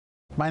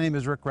My name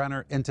is Rick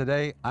Renner, and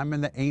today I'm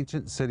in the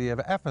ancient city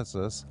of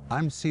Ephesus.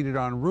 I'm seated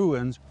on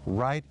ruins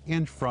right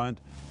in front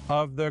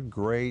of the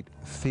great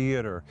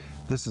theater.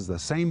 This is the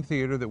same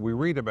theater that we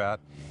read about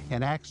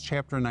in Acts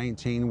chapter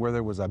 19, where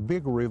there was a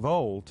big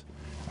revolt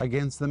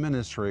against the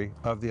ministry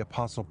of the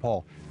Apostle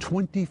Paul.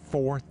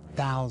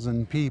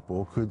 24,000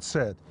 people could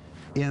sit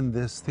in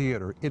this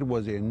theater. It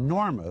was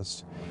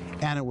enormous,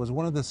 and it was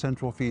one of the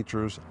central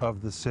features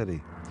of the city.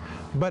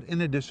 But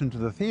in addition to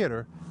the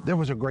theater, there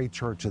was a great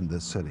church in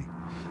this city.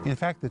 In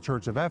fact, the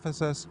church of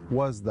Ephesus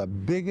was the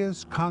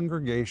biggest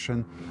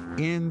congregation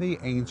in the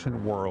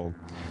ancient world,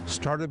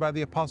 started by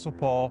the Apostle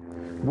Paul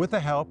with the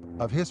help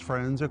of his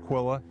friends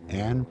Aquila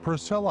and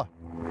Priscilla.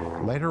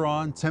 Later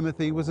on,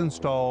 Timothy was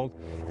installed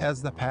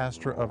as the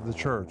pastor of the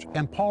church.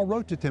 And Paul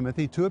wrote to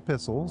Timothy two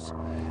epistles.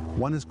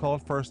 One is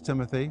called 1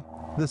 Timothy.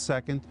 The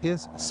second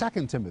is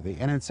 2 Timothy.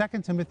 And in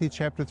 2 Timothy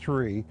chapter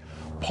 3,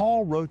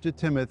 Paul wrote to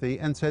Timothy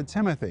and said,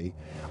 Timothy,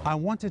 I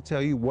want to tell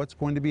you what's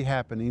going to be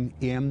happening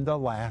in the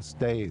last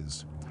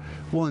days.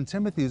 Well, in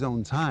Timothy's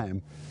own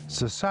time,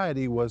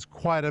 society was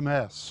quite a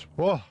mess.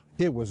 Oh,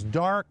 it was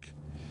dark.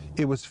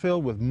 It was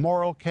filled with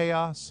moral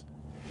chaos.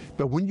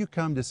 But when you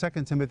come to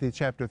 2 Timothy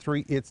chapter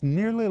 3, it's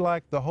nearly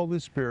like the Holy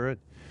Spirit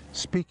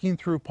speaking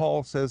through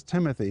Paul says,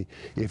 Timothy,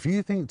 if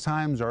you think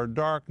times are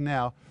dark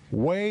now,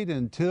 wait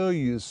until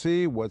you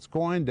see what's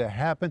going to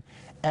happen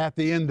at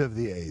the end of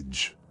the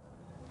age.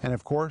 And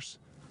of course,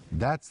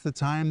 that's the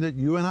time that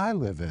you and I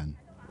live in.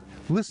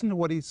 Listen to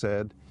what he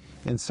said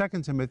in 2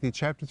 Timothy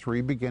chapter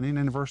 3, beginning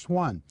in verse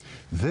 1.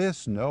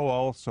 This know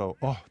also.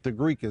 Oh, the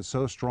Greek is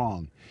so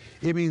strong.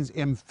 It means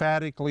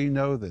emphatically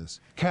know this,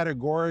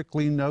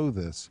 categorically know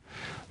this,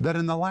 that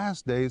in the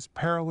last days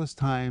perilous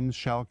times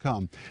shall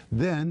come.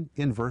 Then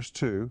in verse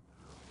 2,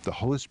 the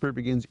Holy Spirit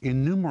begins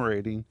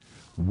enumerating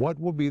what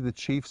will be the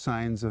chief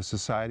signs of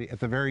society at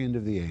the very end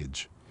of the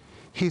age.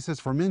 He says,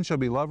 for men shall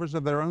be lovers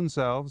of their own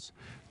selves,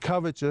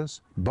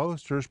 covetous,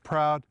 boasters,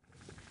 proud,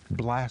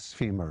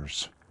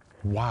 blasphemers.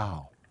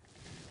 Wow.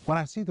 When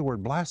I see the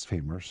word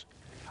blasphemers,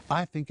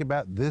 I think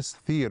about this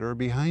theater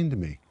behind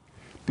me,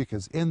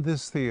 because in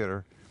this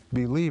theater,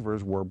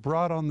 believers were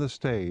brought on the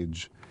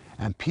stage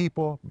and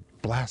people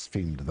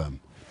blasphemed them,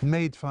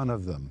 made fun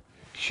of them,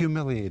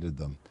 humiliated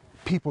them.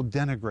 People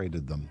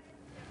denigrated them.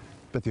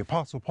 But the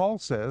Apostle Paul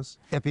says,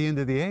 at the end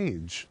of the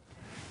age,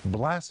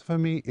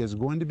 blasphemy is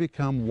going to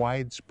become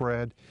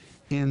widespread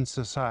in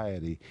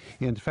society.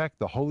 In fact,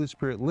 the Holy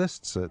Spirit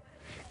lists it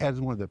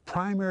as one of the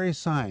primary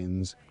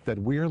signs that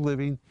we are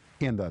living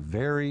in the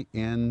very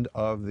end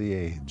of the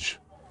age.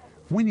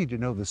 We need to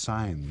know the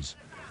signs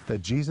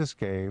that Jesus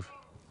gave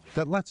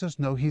that lets us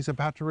know He's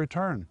about to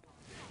return.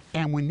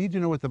 And we need to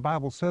know what the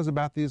Bible says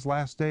about these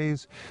last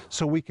days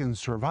so we can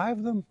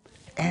survive them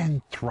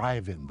and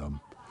thrive in them.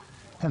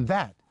 And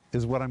that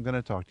is what I'm going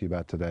to talk to you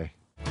about today.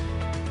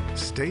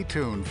 Stay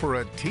tuned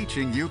for a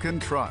teaching you can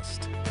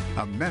trust,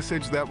 a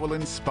message that will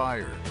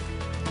inspire,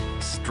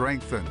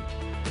 strengthen,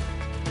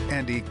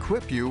 and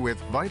equip you with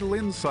vital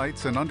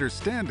insights and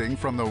understanding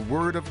from the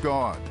Word of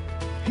God.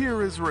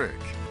 Here is Rick.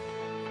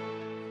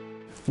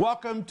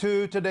 Welcome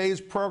to today's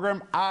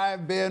program.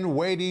 I've been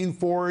waiting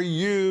for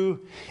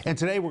you. And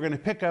today we're going to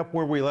pick up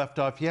where we left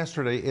off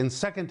yesterday in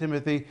 2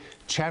 Timothy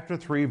chapter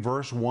 3,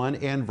 verse 1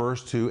 and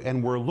verse 2.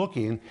 And we're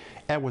looking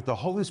at what the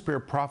Holy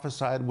Spirit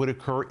prophesied would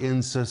occur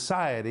in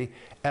society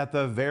at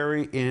the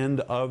very end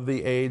of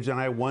the age. And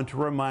I want to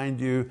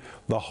remind you,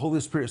 the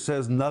Holy Spirit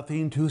says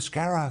nothing to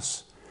scare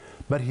us,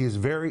 but He's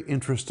very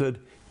interested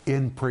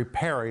in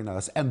preparing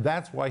us. And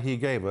that's why He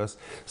gave us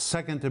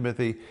 2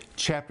 Timothy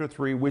chapter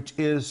 3, which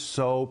is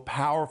so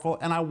powerful.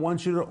 And I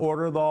want you to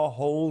order the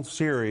whole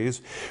series,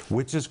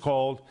 which is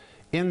called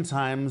End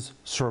Times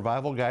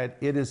Survival Guide.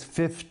 It is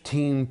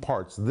 15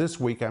 parts. This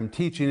week I'm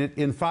teaching it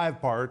in 5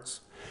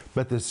 parts,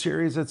 but the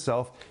series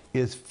itself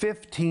is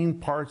 15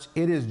 parts.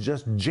 It is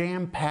just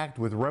jam-packed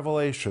with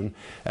revelation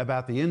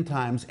about the end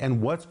times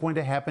and what's going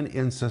to happen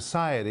in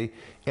society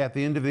at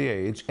the end of the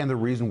age. And the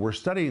reason we're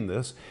studying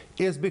this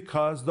is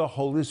because the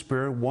Holy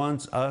Spirit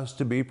wants us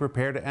to be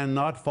prepared and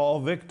not fall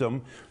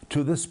victim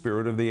to the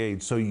spirit of the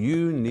age. So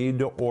you need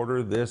to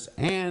order this,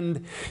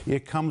 and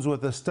it comes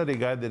with a study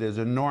guide that is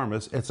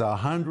enormous. It's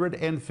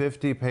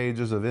 150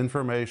 pages of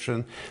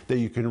information that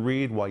you can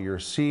read while you're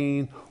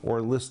seeing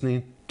or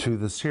listening to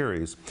the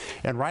series.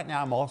 And right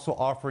now I'm also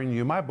offering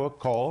you my book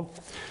called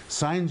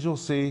Signs You'll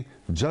See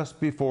Just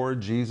Before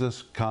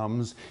Jesus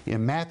Comes.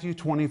 In Matthew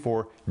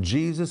 24,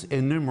 Jesus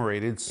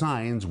enumerated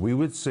signs we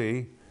would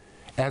see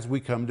as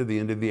we come to the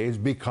end of the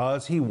age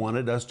because He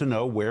wanted us to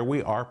know where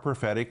we are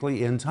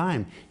prophetically in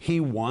time. He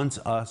wants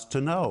us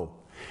to know.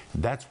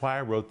 That's why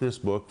I wrote this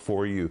book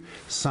for you.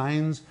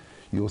 Signs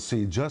you'll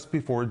see just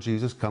before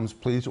Jesus comes.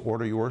 Please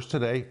order yours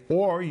today,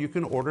 or you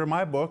can order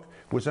my book,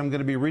 which I'm going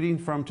to be reading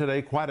from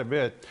today quite a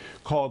bit,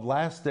 called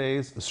Last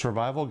Days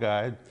Survival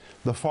Guide.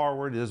 The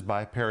foreword is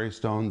by Perry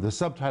Stone. The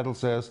subtitle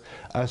says,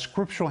 A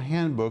Scriptural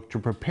Handbook to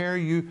Prepare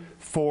You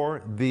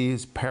for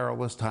These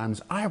Perilous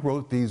Times. I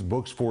wrote these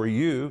books for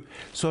you,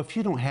 so if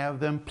you don't have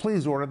them,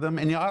 please order them.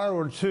 And you ought to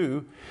order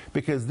two,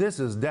 because this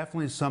is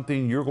definitely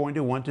something you're going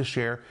to want to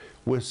share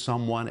with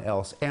someone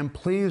else. And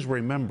please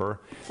remember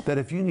that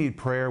if you need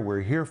prayer,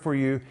 we're here for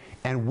you,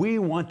 and we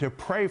want to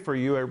pray for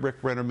you at Rick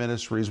Renner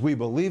Ministries. We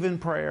believe in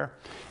prayer,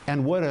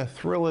 and what a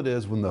thrill it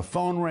is when the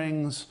phone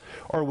rings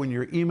or when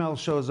your email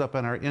shows up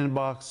in our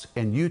inbox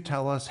and you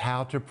tell us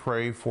how to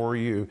pray for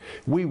you.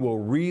 We will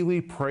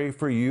really pray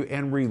for you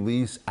and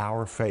release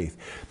our faith.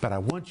 But I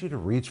want you to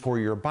reach for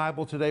your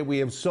Bible today. We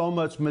have so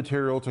much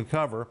material to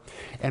cover,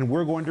 and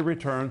we're going to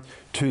return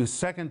to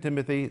 2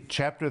 Timothy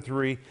chapter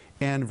 3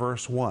 and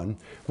verse 1,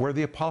 where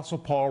the Apostle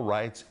Paul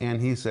writes, and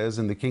he says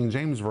in the King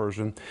James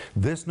Version,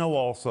 "This know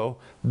also,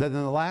 that in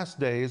the last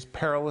days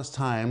perilous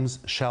times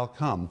shall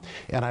come."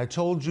 And I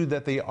told you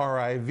that the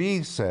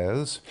RIV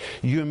says,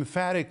 you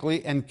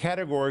emphatically and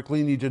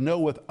categorically need to know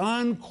with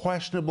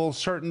unquestionable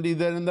certainty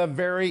that in the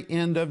very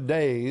end of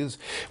days,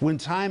 when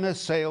time has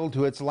sailed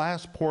to its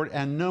last port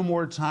and no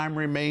more time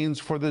remains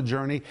for the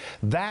journey,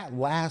 that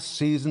last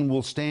season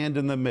will stand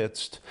in the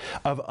midst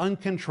of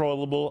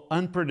uncontrollable,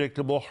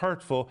 unpredictable,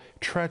 hurtful,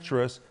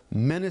 treacherous,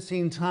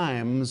 menacing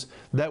times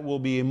that will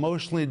be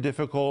emotionally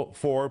difficult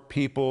for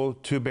people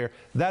to bear.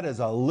 That is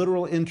a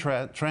literal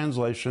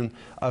translation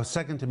of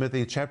 2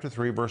 Timothy chapter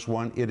 3, verse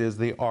 1. It is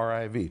the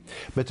RIV.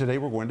 But today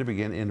we're going to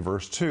begin in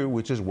verse 2,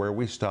 which is where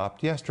we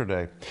stopped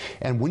yesterday.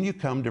 And when you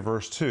come to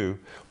verse 2,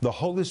 the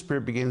Holy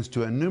Spirit begins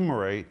to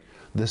enumerate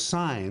the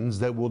signs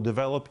that will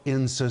develop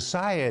in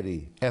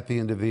society at the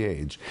end of the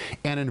age.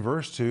 And in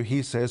verse 2,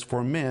 he says,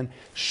 "For men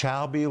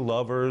shall be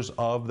lovers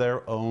of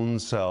their own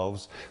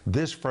selves."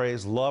 This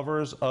phrase,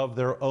 lovers of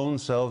their own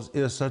selves,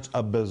 is such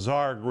a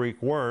bizarre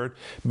Greek word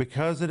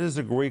because it is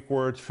a Greek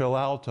word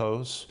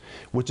philautos,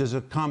 which is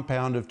a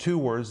compound of two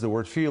words, the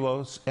word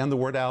philos and the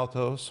word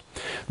autos.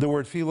 The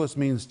word philos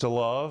means to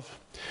love,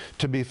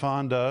 to be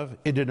fond of.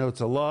 It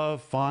denotes a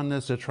love,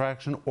 fondness,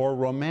 attraction, or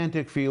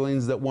romantic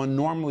feelings that one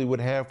normally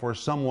would have for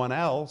someone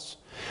else.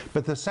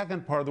 But the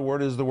second part of the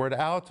word is the word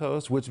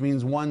autos, which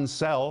means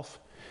oneself.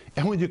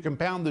 And when you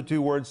compound the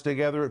two words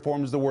together, it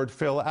forms the word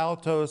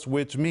philautos,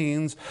 which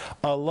means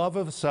a love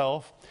of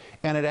self.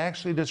 And it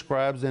actually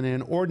describes an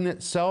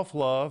inordinate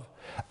self-love,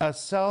 a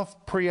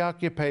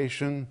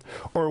self-preoccupation,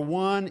 or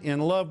one in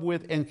love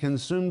with and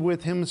consumed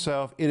with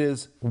himself. It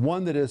is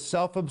one that is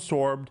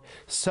self-absorbed,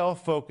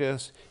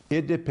 self-focused.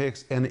 It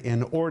depicts an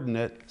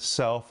inordinate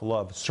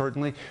self-love.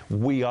 Certainly,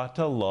 we ought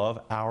to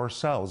love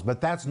ourselves,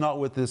 but that's not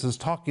what this is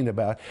talking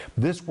about.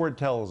 This word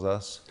tells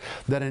us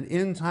that an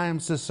end-time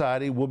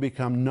society will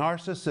become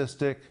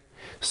narcissistic,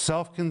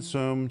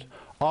 self-consumed,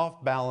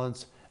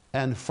 off-balance,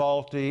 and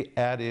faulty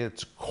at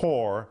its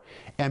core.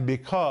 And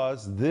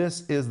because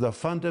this is the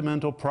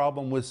fundamental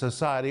problem with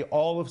society,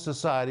 all of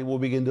society will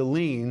begin to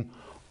lean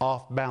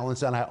off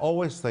balance. And I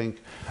always think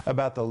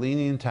about the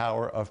Leaning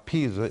Tower of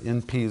Pisa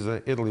in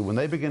Pisa, Italy. When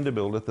they began to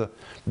build it, the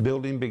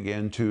building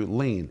began to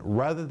lean.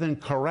 Rather than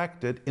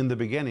correct it in the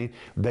beginning,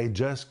 they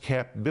just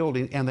kept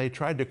building, and they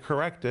tried to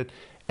correct it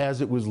as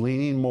it was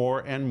leaning more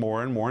and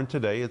more and more. And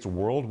today it's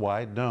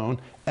worldwide known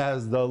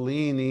as the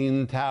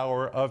Leaning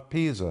Tower of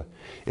Pisa.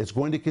 It's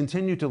going to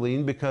continue to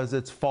lean because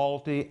it's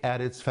faulty at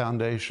its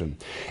foundation.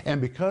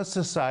 And because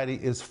society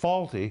is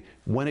faulty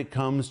when it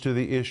comes to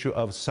the issue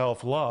of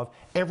self-love,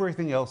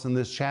 everything else in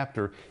this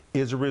chapter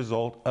is a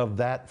result of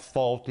that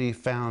faulty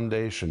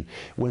foundation.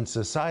 When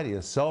society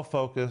is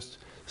self-focused,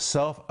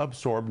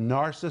 self-absorbed,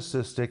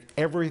 narcissistic,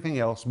 everything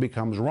else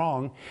becomes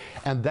wrong.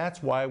 And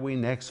that's why we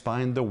next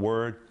find the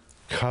word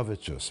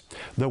covetous.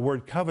 The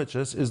word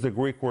covetous is the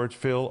Greek word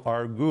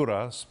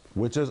philarguras,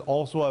 which is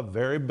also a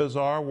very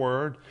bizarre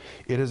word.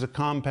 It is a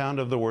compound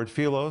of the word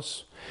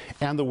philos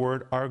and the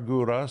word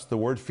arguras. The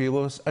word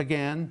philos,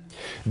 again,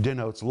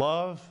 denotes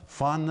love,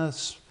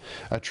 fondness,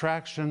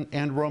 attraction,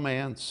 and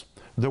romance.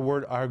 The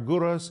word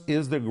arguras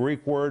is the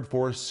Greek word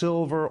for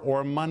silver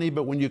or money,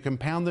 but when you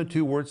compound the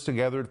two words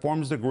together, it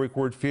forms the Greek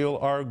word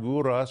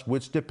philarguras,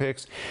 which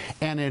depicts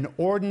an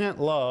inordinate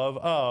love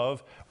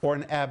of or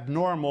an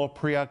abnormal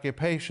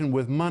preoccupation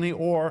with money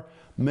or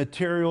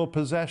material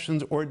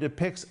possessions, or it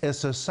depicts a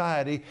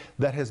society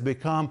that has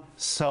become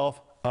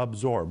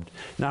self-absorbed.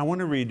 Now, I want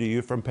to read to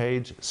you from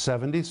page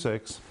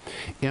 76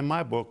 in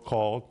my book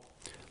called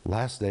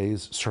Last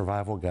Days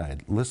Survival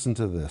Guide. Listen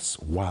to this.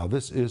 Wow,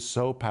 this is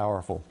so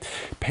powerful.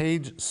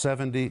 Page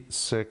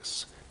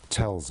 76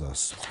 tells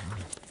us,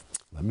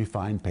 let me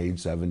find page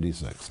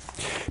 76.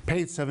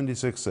 Page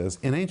 76 says,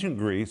 in ancient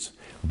Greece,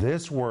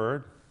 this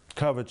word,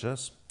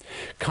 covetous,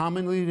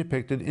 commonly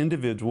depicted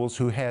individuals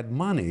who had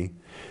money,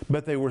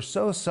 but they were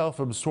so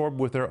self-absorbed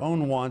with their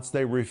own wants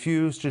they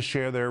refused to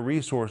share their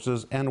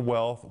resources and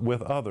wealth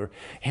with others.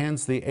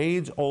 Hence the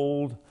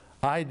age-old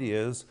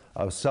ideas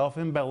of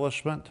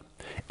self-embellishment,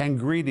 and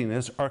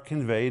greediness are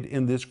conveyed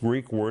in this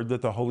Greek word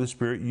that the Holy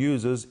Spirit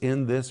uses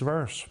in this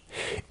verse.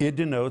 It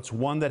denotes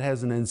one that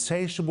has an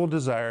insatiable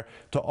desire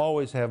to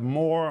always have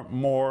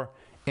more,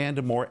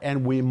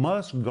 and we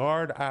must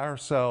guard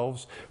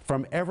ourselves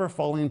from ever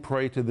falling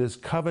prey to this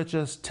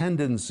covetous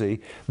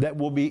tendency that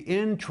will be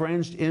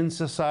entrenched in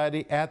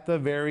society at the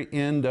very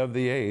end of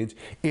the age.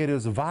 It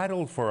is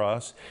vital for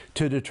us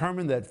to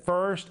determine that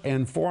first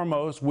and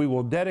foremost we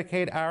will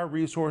dedicate our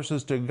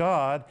resources to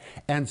God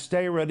and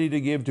stay ready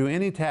to give to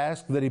any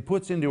task that He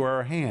puts into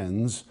our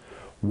hands.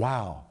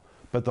 Wow.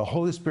 But the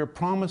Holy Spirit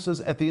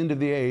promises at the end of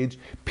the age,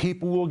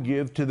 people will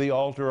give to the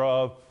altar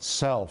of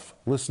self.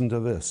 Listen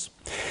to this.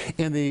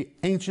 In the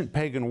ancient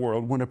pagan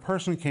world, when a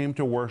person came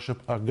to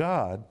worship a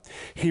god,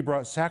 he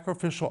brought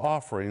sacrificial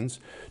offerings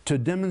to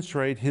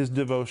demonstrate his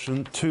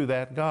devotion to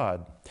that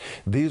god.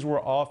 These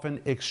were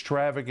often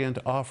extravagant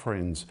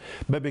offerings,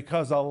 but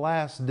because a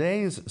last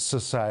days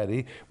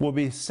society will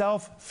be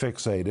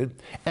self-fixated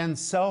and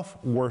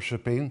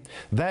self-worshiping,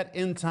 that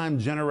end-time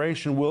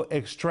generation will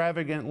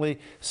extravagantly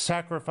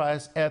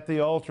sacrifice at the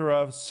altar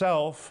of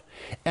self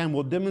and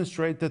will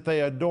demonstrate that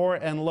they adore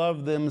and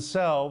love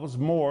themselves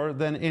more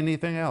than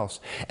anything else.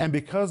 And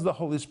because the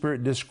Holy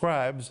Spirit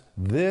describes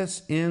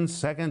this in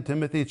 2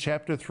 Timothy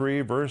chapter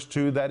 3, verse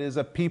 2, that is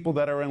a people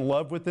that are in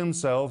love with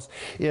themselves,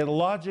 it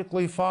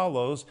logically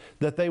follows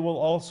that they will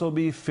also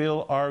be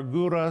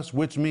philarguras,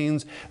 which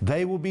means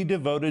they will be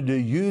devoted to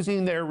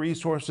using their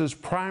resources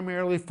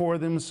primarily for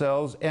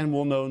themselves and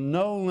will know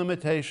no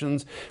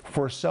limitations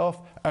for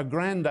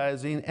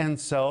self-aggrandizing and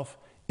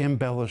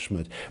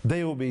self-embellishment.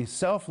 They will be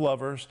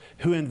self-lovers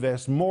who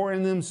invest more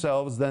in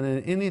themselves than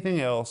in anything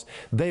else.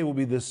 They will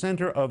be the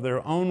center of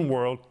their own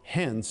world.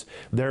 Hence,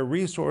 their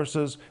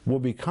resources will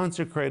be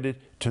consecrated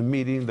to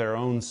meeting their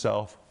own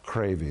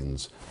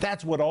self-cravings.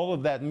 That's what all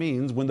of that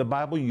means when the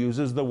Bible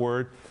uses the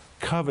word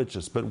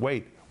covetous. But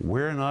wait,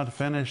 we're not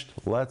finished.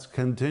 Let's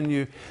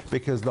continue,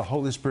 because the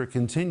Holy Spirit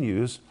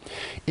continues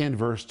in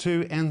verse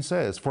 2 and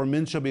says, "For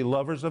men shall be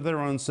lovers of their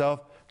own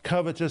self,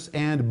 covetous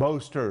and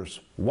boasters."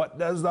 What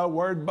does the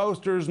word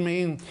boasters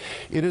mean?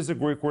 It is the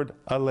Greek word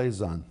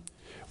alezon,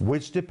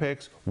 which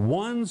depicts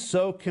one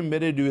so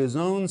committed to his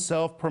own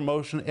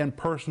self-promotion and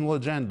personal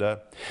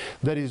agenda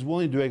that he's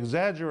willing to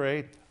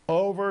exaggerate,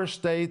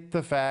 overstate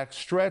the facts,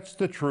 stretch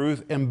the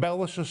truth,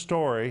 embellish a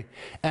story,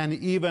 and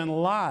even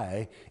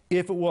lie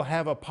if it will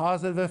have a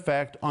positive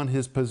effect on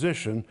his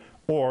position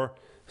or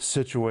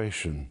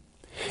situation.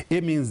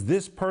 It means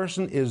this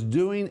person is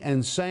doing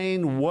and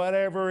saying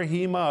whatever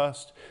he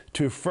must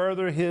to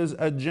further his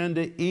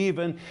agenda,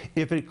 even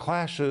if it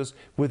clashes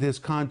with his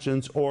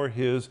conscience or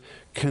his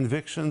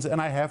convictions. And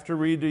I have to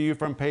read to you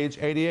from page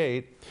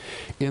 88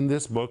 in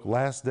this book,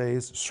 Last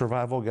Days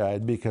Survival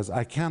Guide, because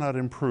I cannot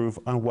improve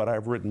on what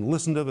I've written.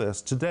 Listen to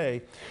this.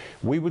 Today,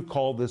 we would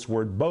call this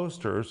word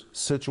boasters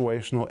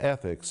situational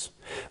ethics.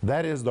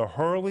 That is the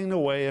hurling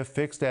away of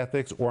fixed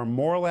ethics or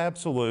moral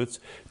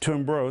absolutes to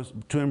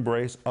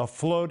embrace a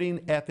floating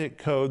ethic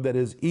code that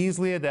is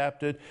easily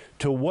adapted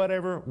to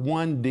whatever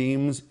one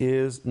deems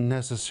is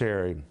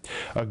necessary.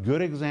 A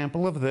good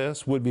example of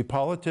this would be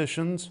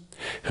politicians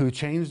who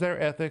change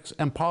their ethics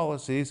and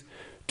policies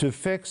to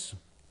fit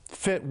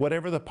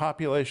whatever the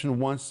population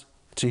wants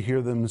to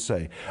hear them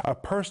say. A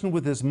person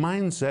with this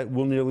mindset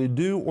will nearly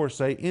do or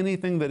say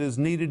anything that is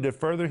needed to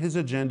further his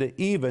agenda,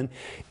 even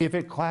if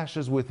it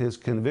clashes with his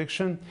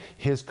conviction,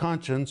 his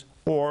conscience,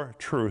 or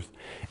truth.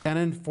 And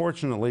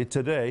unfortunately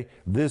today,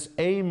 this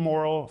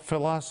amoral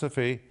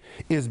philosophy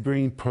is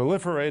being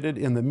proliferated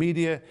in the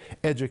media,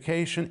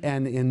 education,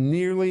 and in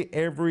nearly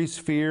every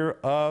sphere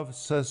of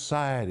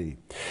society.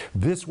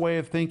 This way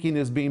of thinking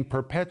is being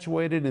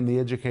perpetuated in the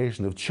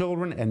education of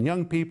children and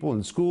young people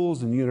in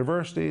schools and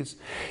universities,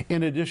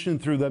 in addition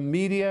through the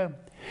media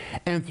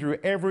and through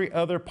every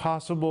other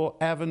possible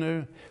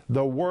avenue.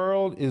 The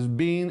world is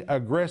being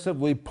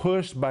aggressively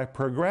pushed by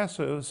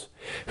progressives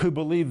who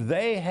believe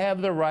they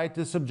have the right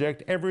to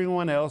subject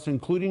everyone else,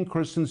 including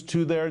Christians,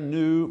 to their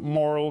new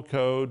moral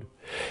code.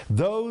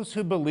 Those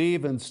who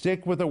believe and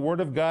stick with the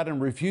Word of God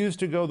and refuse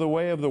to go the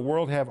way of the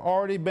world have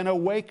already been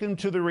awakened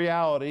to the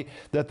reality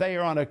that they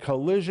are on a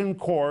collision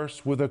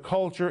course with a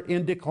culture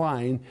in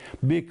decline,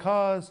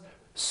 because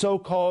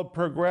so-called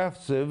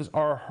progressives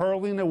are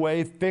hurling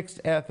away fixed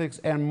ethics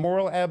and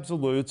moral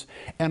absolutes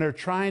and are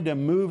trying to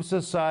move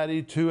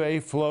society to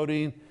a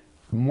floating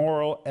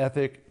moral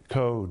ethic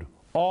code.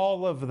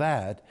 All of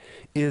that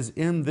is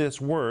in this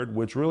word,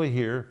 which really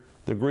here,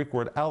 the Greek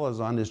word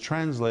alezon, is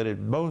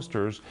translated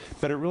boasters,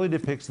 but it really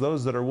depicts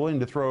those that are willing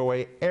to throw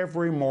away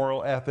every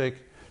moral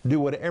ethic,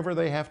 do whatever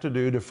they have to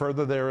do to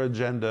further their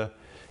agenda.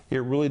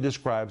 It really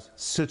describes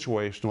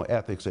situational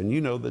ethics. And you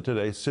know that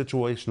today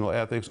situational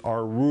ethics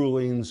are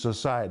ruling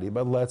society.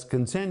 But let's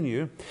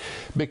continue,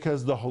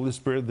 because the Holy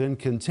Spirit then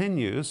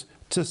continues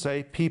to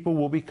say people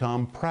will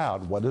become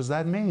proud. What does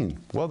that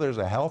mean? Well, there's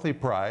a healthy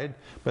pride,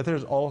 but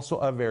there's also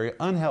a very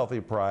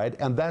unhealthy pride,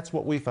 and that's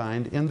what we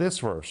find in this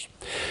verse.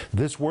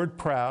 This word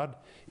proud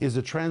is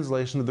a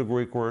translation of the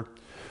Greek word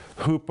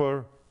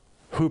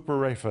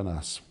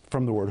huperephanos,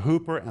 from the word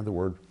hooper and the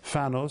word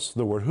phanos.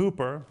 The word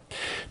hooper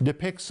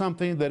depicts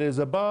something that is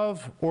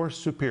above or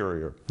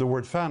superior. The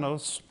word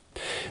phanos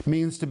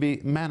means to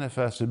be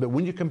manifested, but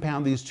when you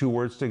compound these two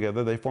words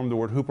together, they form the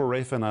word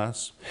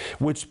hupereiphanos,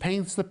 which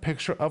paints the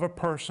picture of a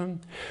person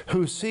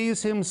who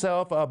sees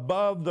himself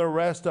above the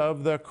rest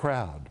of the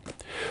crowd.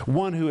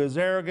 One who is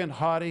arrogant,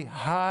 haughty,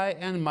 high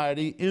and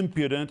mighty,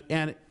 impudent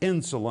and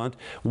insolent.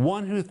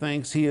 One who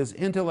thinks he is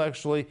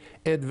intellectually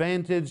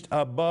advantaged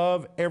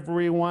above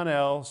everyone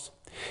else.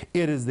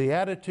 It is the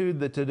attitude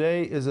that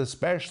today is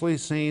especially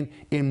seen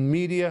in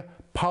media,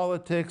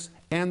 politics,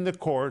 and the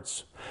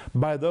courts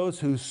by those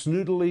who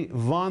snootily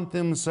vaunt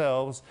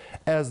themselves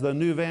as the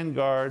new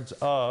vanguards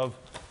of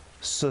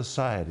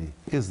society.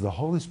 Is the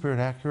Holy Spirit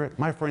accurate?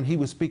 My friend, he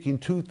was speaking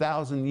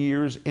 2,000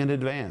 years in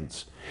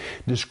advance,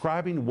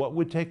 describing what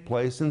would take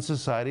place in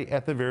society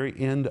at the very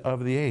end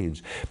of the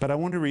age. But I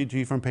want to read to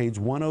you from page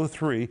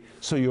 103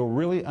 so you'll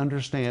really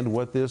understand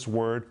what this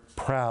word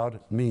proud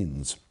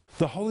means.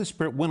 The Holy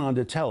Spirit went on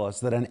to tell us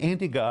that an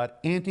anti-God,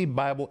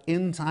 anti-Bible,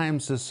 end-time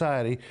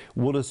society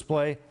will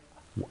display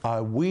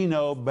we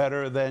know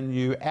better than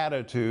you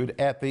attitude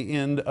at the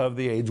end of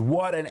the age.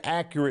 What an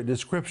accurate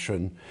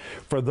description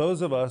for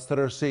those of us that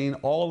are seeing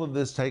all of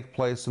this take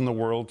place in the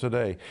world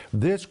today.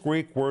 This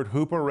Greek word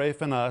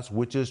hupereiphanos,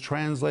 which is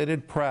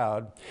translated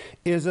proud,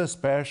 is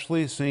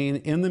especially seen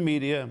in the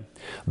media,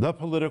 the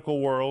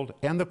political world,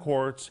 and the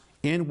courts,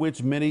 in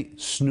which many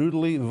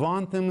snootily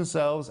vaunt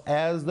themselves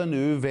as the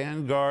new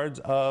vanguards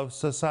of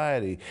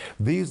society.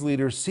 These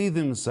leaders see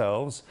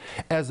themselves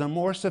as a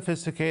more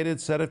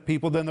sophisticated set of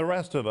people than the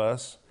rest of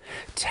us,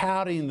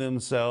 touting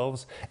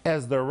themselves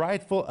as the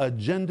rightful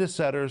agenda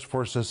setters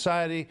for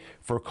society,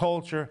 for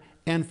culture,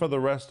 and for the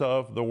rest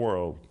of the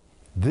world.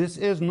 This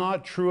is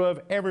not true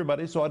of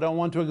everybody, so I don't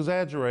want to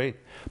exaggerate,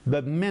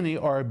 but many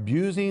are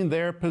abusing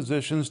their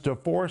positions to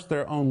force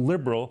their own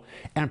liberal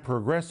and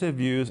progressive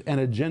views and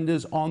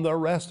agendas on the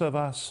rest of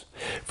us.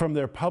 From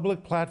their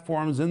public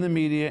platforms in the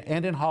media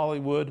and in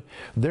Hollywood,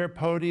 their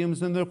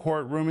podiums in the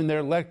courtroom, and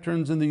their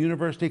lecterns in the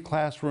university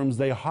classrooms,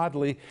 they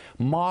haughtily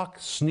mock,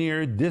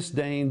 sneer,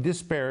 disdain,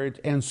 disparage,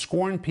 and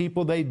scorn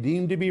people they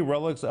deem to be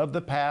relics of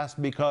the past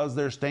because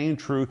they're staying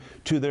true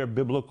to their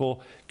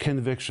biblical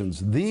convictions.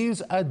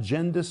 These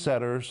agenda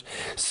setters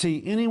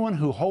see anyone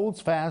who holds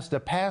fast to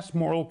past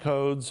moral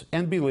codes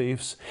and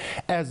beliefs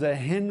as a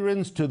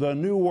hindrance to the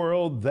new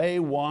world they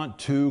want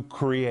to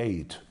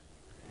create.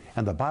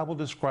 And the Bible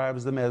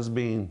describes them as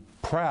being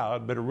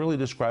proud, but it really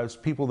describes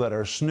people that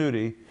are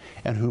snooty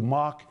and who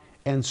mock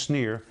and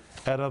sneer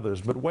at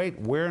others. But wait,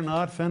 we're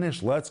not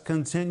finished. Let's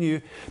continue,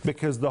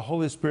 because the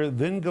Holy Spirit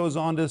then goes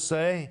on to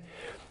say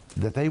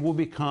that they will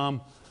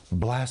become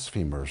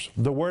blasphemers.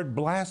 The word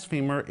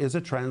blasphemer is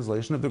a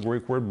translation of the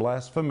Greek word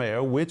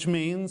blasphemeo, which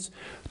means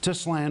to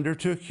slander,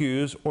 to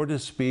accuse, or to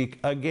speak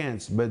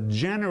against. But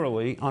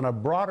generally, on a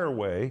broader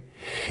way,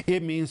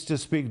 it means to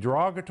speak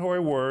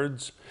derogatory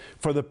words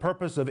for the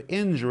purpose of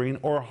injuring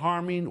or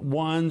harming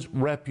one's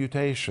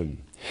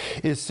reputation.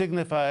 It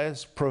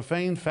signifies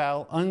profane,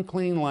 foul,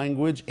 unclean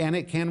language, and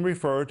it can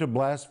refer to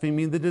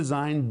blaspheming the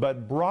design,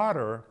 but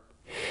broader,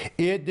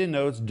 it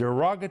denotes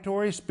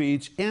derogatory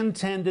speech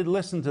intended,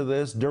 listen to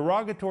this,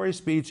 derogatory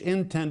speech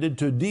intended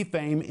to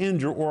defame,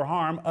 injure, or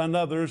harm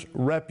another's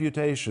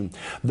reputation.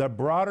 The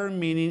broader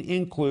meaning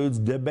includes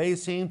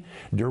debasing,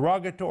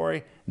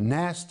 derogatory,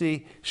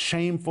 nasty,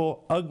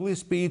 shameful, ugly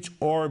speech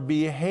or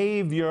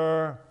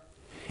behavior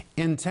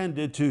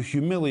intended to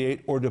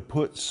humiliate or to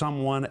put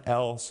someone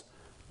else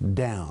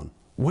down.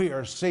 We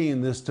are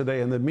seeing this today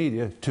in the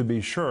media, to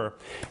be sure,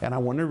 and I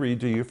want to read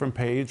to you from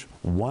page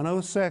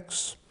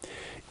 106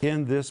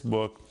 in this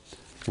book,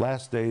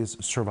 Last Days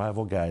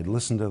Survival Guide.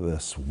 Listen to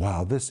this.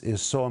 Wow, this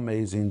is so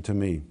amazing to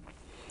me.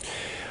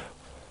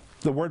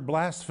 The word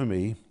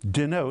blasphemy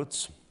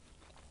denotes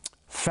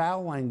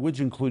foul language,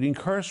 including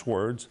curse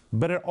words,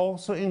 but it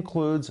also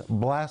includes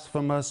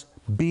blasphemous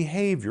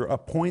behavior, a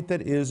point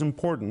that is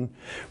important,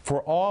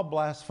 for all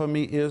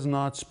blasphemy is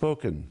not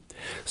spoken.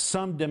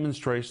 Some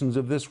demonstrations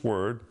of this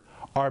word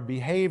are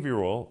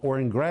behavioral or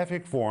in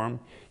graphic form,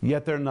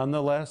 yet they're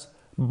nonetheless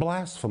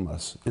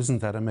blasphemous. Isn't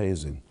that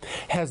amazing?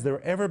 Has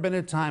there ever been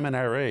a time in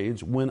our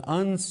age when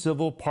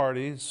uncivil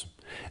parties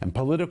and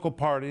political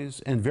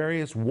parties and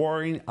various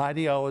warring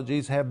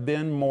ideologies have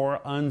been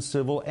more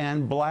uncivil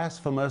and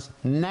blasphemous,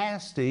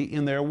 nasty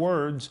in their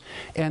words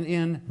and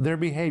in their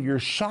behavior?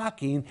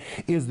 Shocking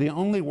is the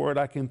only word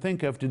I can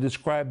think of to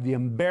describe the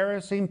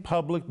embarrassing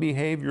public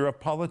behavior of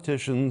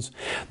politicians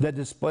that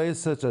displays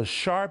such a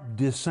sharp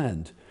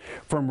descent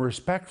from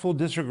respectful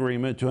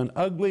disagreement to an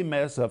ugly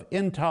mess of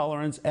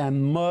intolerance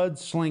and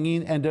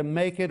mudslinging, and to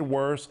make it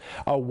worse,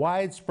 a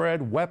widespread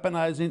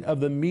weaponizing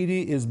of the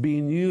media is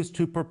being used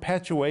to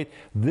perpetuate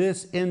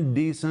this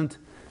indecent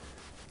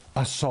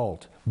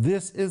assault.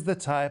 This is the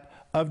type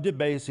of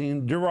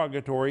debasing,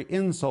 derogatory,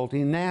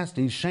 insulting,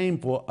 nasty,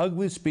 shameful,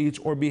 ugly speech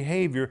or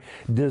behavior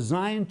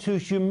designed to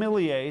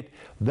humiliate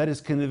that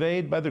is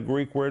conveyed by the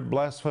Greek word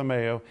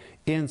blasphemeo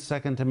in 2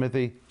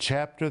 Timothy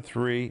chapter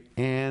 3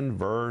 and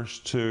verse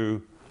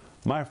 2.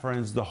 My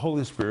friends, the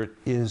Holy Spirit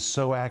is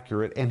so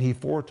accurate, and He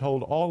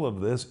foretold all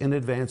of this in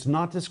advance,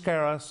 not to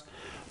scare us,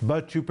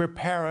 but to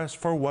prepare us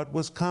for what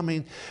was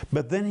coming.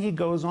 But then He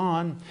goes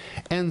on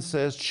and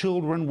says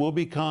children will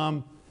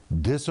become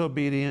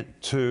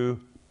disobedient to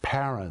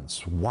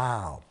parents.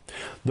 Wow.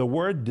 The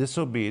word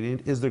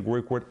disobedient is the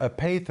Greek word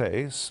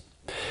apathes,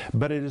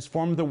 but it is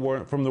from the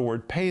word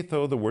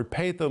patho. The word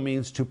patho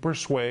means to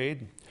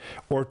persuade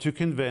or to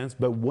convince,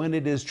 but when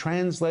it is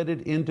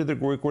translated into the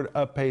Greek word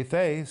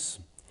apathes,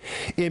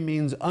 it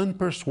means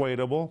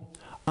unpersuadable,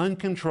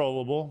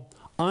 uncontrollable,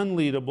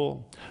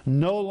 unleadable,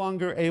 no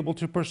longer able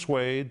to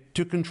persuade,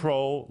 to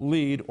control,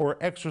 lead, or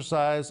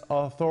exercise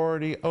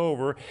authority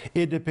over.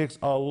 It depicts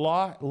a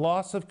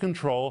loss of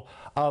control,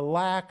 a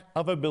lack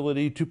of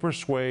ability to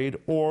persuade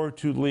or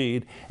to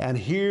lead. And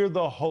here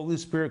the Holy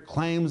Spirit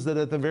claims that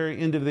at the very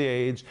end of the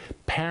age,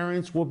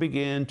 parents will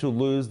begin to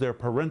lose their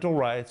parental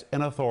rights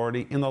and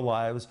authority in the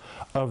lives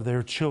of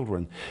their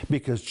children,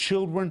 because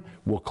children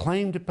will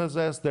claim to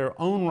possess their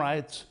own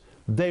rights.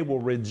 They will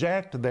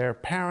reject their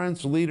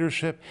parents'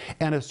 leadership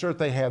and assert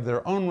they have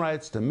their own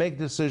rights to make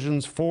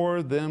decisions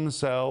for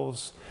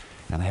themselves.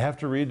 And I have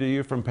to read to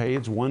you from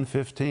page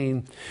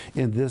 115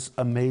 in this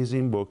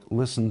amazing book.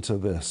 Listen to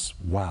this.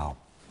 Wow.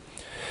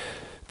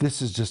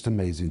 This is just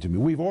amazing to me.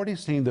 We've already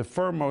seen the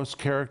foremost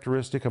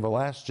characteristic of a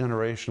last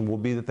generation will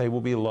be that they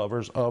will be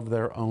lovers of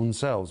their own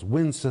selves.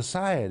 When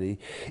society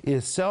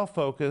is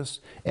self-focused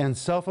and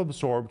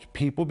self-absorbed,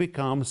 people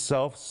become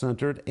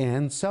self-centered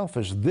and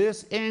selfish.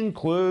 This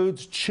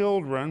includes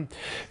children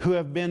who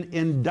have been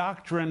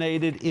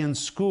indoctrinated in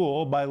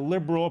school by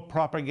liberal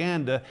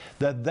propaganda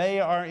that they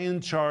are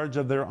in charge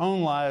of their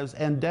own lives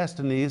and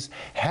destinies,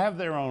 have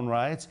their own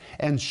rights,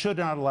 and should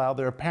not allow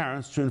their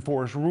parents to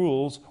enforce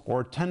rules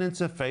or tenets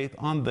of faith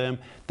on them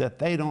that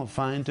they don't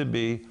find to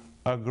be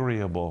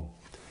agreeable.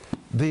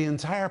 The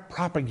entire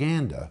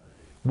propaganda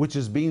which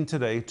is being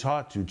today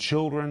taught to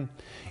children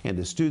and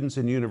to students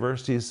in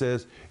universities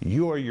says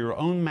you are your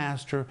own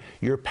master.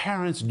 Your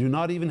parents do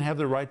not even have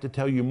the right to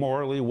tell you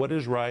morally what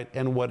is right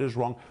and what is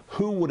wrong.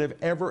 Who would have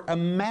ever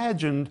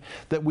imagined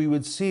that we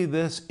would see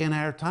this in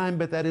our time?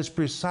 But that is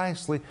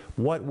precisely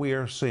what we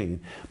are seeing.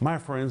 My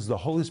friends, the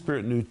Holy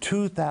Spirit knew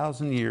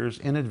 2,000 years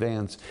in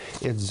advance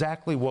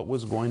exactly what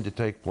was going to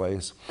take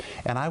place.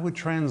 And I would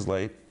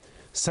translate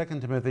 2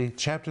 Timothy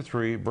chapter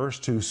 3, verse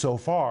 2, so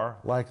far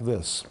like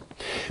this.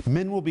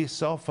 Men will be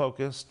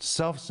self-focused,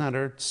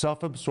 self-centered,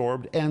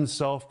 self-absorbed, and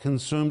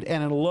self-consumed,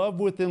 and in love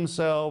with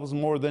themselves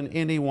more than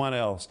anyone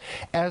else.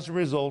 As a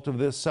result of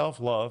this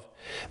self-love,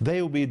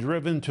 they will be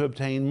driven to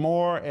obtain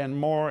more and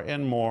more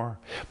and more.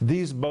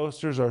 These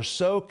boasters are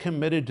so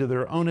committed to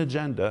their own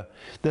agenda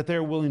that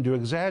they're willing to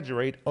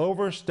exaggerate,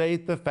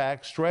 overstate the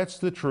facts, stretch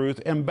the truth,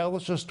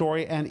 embellish a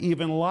story, and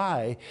even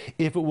lie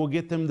if it will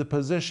get them the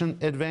position,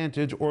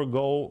 advantage, or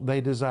goal they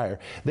desire.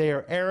 They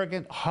are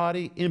arrogant,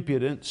 haughty,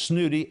 impudent,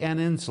 snooty, and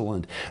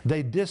insolent.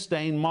 They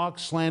disdain, mock,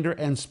 slander,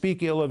 and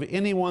speak ill of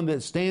anyone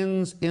that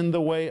stands in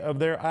the way of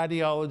their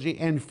ideology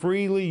and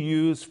freely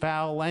use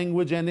foul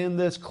language. And in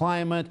this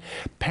climate,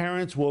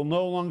 parents will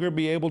no longer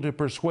be able to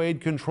persuade,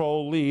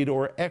 control, lead,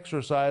 or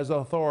exercise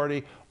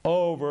authority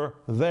over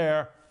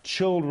their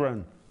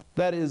children.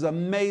 That is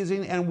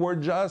amazing, and we're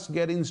just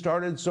getting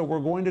started, so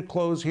we're going to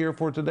close here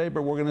for today,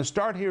 but we're going to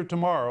start here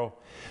tomorrow.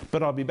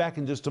 But I'll be back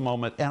in just a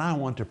moment, and I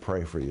want to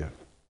pray for you.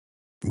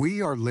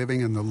 We are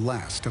living in the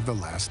last of the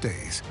last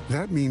days.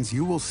 That means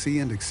you will see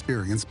and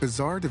experience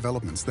bizarre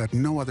developments that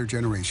no other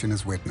generation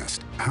has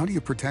witnessed. How do you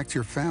protect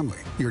your family,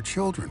 your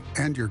children,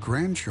 and your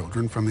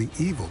grandchildren from the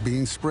evil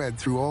being spread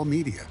through all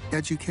media,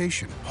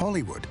 education,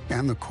 Hollywood,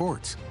 and the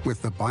courts?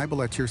 With the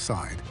Bible at your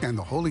side and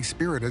the Holy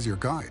Spirit as your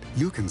guide,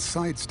 you can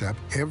sidestep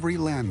every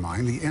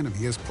landmine the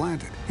enemy has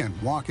planted and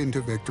walk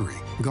into victory.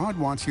 God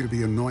wants you to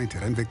be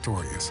anointed and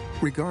victorious,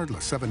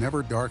 regardless of an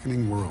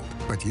ever-darkening world.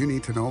 But you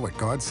need to know what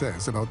God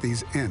says about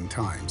these end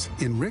times.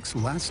 In Rick's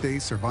Last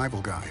Days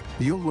Survival Guide,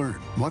 you'll learn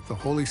what the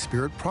Holy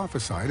Spirit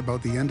prophesied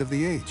about the end of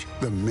the age,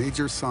 the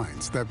major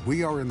signs that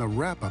we are in the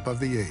wrap-up of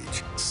the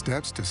age,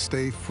 steps to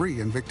stay free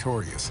and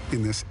victorious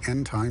in this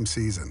end time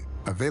season.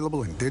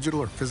 Available in digital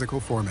or physical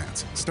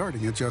formats,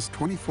 starting at just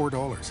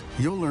 $24.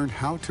 You'll learn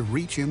how to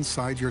reach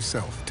inside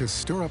yourself to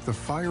stir up the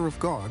fire of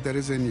God that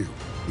is in you.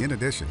 In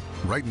addition,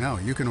 right now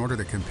you can order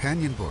the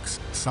companion books,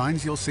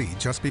 Signs You'll See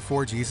Just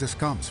Before Jesus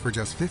Comes, for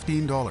just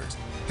 $15,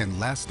 and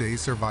Last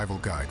Days Survival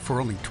Guide for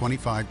only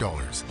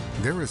 $25.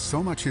 There is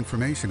so much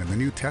information in the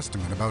New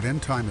Testament about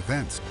end-time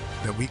events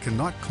that we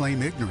cannot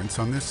claim ignorance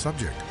on this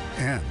subject.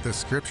 And the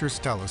scriptures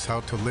tell us how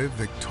to live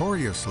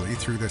victoriously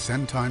through this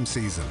end-time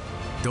season.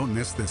 Don't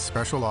miss this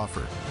special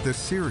offer, the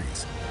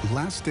series,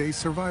 Last Days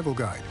Survival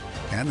Guide,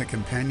 and the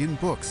companion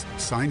books,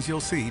 Signs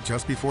You'll See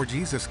Just Before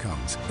Jesus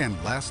Comes, and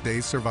Last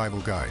Days Survival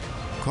Guide.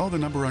 Call the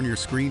number on your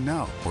screen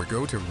now or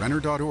go to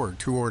Renner.org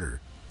to order.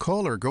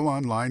 Call or go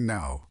online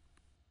now.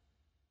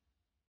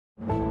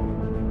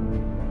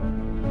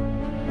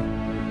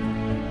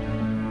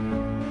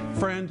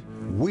 Friend,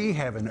 We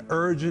have an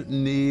urgent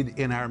need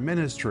in our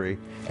ministry,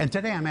 and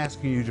today I'm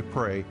asking you to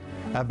pray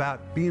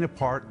about being a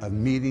part of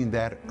meeting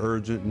that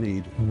urgent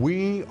need.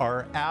 We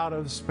are out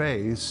of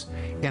space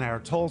in our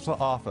Tulsa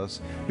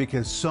office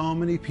because so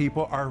many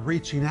people are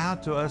reaching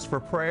out to us for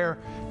prayer,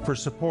 for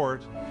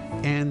support,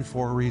 and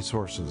for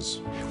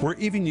resources. We're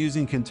even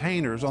using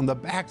containers on the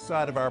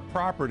backside of our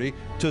property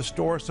to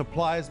store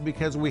supplies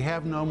because we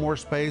have no more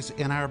space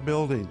in our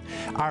building.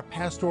 Our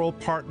pastoral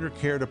partner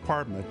care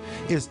department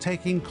is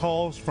taking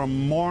calls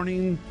from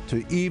morning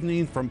to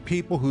evening from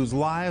people whose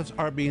lives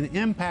are being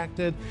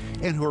impacted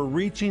and who are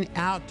reaching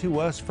out to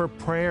us for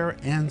prayer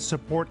and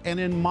support.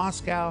 And in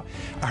Moscow,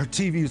 our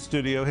TV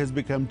studio has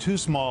become too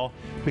small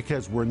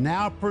because we're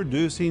now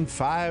producing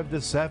 5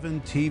 to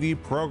 7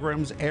 TV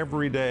programs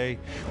every day.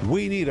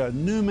 We need a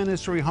new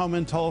ministry home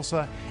in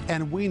Tulsa,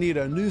 and we need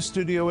a new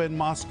studio in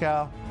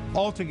Moscow.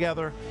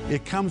 Altogether,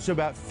 it comes to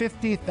about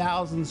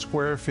 50,000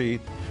 square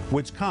feet,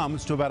 which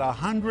comes to about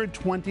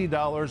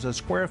 $120 a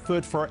square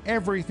foot for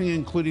everything,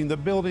 including the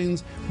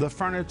buildings, the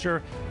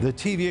furniture, the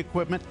TV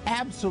equipment,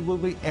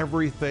 absolutely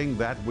everything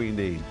that we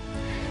need.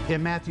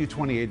 In Matthew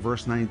 28,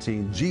 verse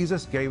 19,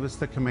 Jesus gave us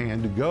the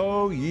command,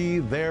 "Go ye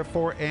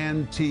therefore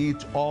and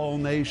teach all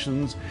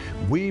nations."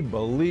 We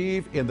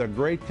believe in the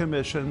Great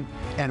Commission,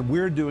 and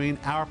we're doing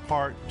our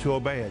part to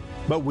obey it.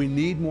 But we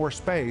need more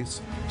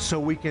space so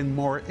we can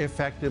more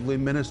effectively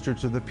minister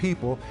to the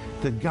people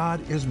that God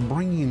is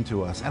bringing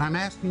to us. And I'm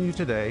asking you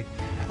today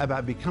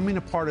about becoming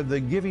a part of the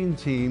giving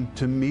team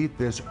to meet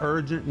this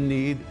urgent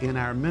need in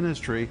our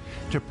ministry,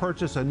 to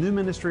purchase a new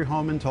ministry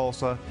home in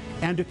Tulsa,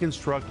 and to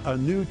construct a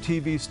new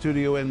TV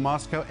studio in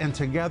Moscow, and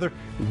together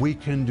we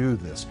can do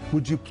this.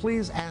 Would you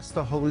please ask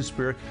the Holy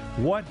Spirit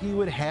what He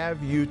would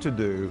have you to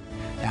do?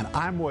 And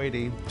I'm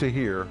waiting to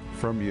hear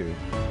from you.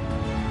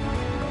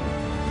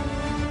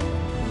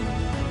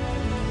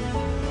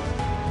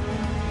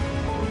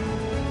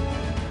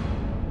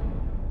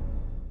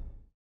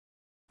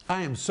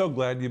 I am so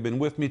glad you've been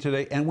with me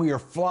today, and we are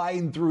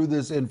flying through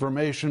this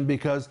information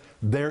because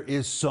there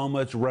is so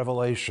much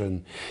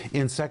revelation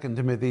in 2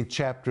 Timothy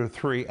chapter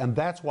 3, and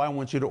that's why I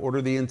want you to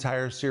order the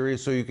entire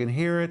series so you can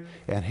hear it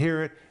and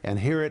hear it and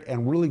hear it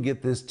and really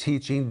get this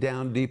teaching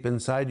down deep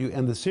inside you.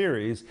 And the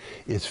series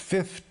is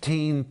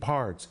 15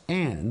 parts,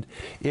 and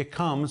it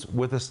comes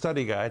with a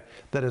study guide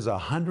that is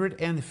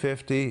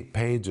 150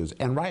 pages.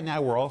 And right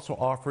now we're also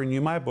offering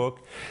you my book,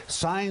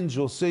 Signs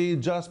You'll See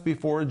Just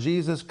Before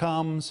Jesus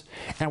Comes,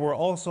 and we're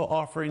also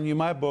offering you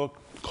my book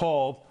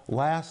called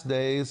Last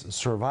Days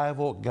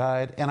Survival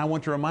Guide. And I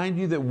want to remind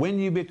you that when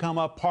you become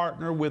a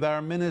partner with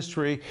our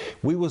ministry,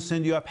 we will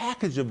send you a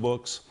package of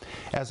books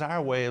as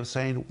our way of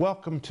saying,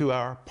 welcome to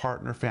our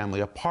partner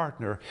family. A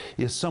partner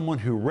is someone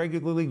who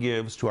regularly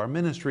gives to our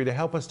ministry to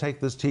help us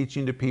take this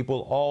teaching to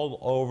people all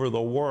over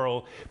the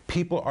world.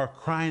 People are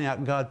crying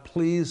out, God,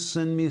 please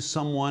send me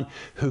someone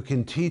who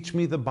can teach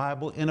me the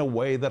Bible in a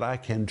way that I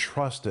can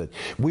trust it.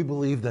 We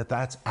believe that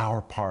that's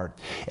our part.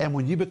 And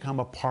when you become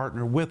a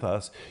partner with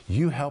us,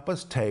 you help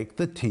us take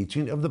the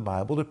teaching of the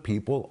Bible to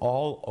people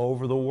all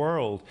over the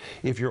world.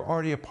 If you're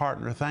already a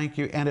partner, thank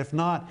you. And if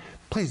not,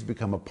 please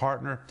become a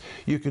partner.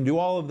 You can do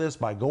all of this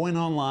by going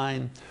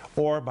online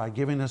or by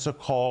giving us a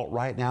call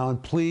right now.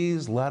 And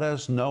please let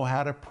us know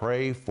how to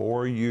pray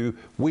for you.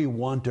 We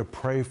want to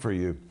pray for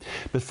you.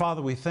 But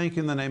Father, we thank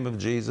you in the name of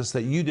Jesus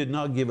that you did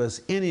not give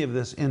us any of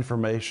this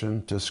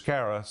information to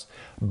scare us,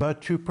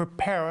 but to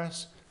prepare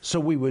us so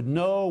we would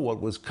know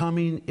what was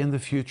coming in the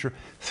future.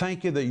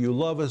 Thank you that you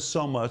love us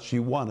so much,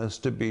 you want us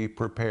to be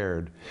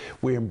prepared.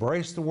 We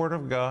embrace the Word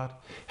of God.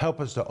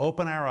 Help us to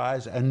open our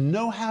eyes and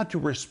know how to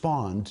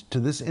respond to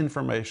this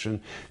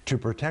information to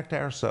protect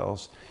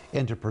ourselves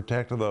and to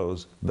protect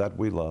those that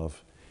we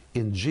love.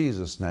 In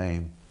Jesus'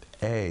 name,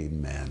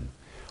 amen.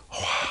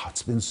 Wow,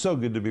 it's been so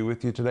good to be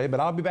with you today, but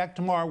I'll be back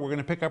tomorrow. We're going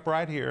to pick up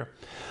right here.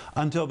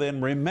 Until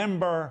then,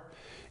 remember,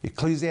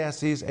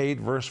 Ecclesiastes 8,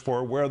 verse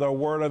 4, where the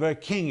word of a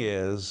king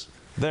is,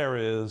 there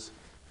is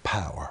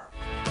power.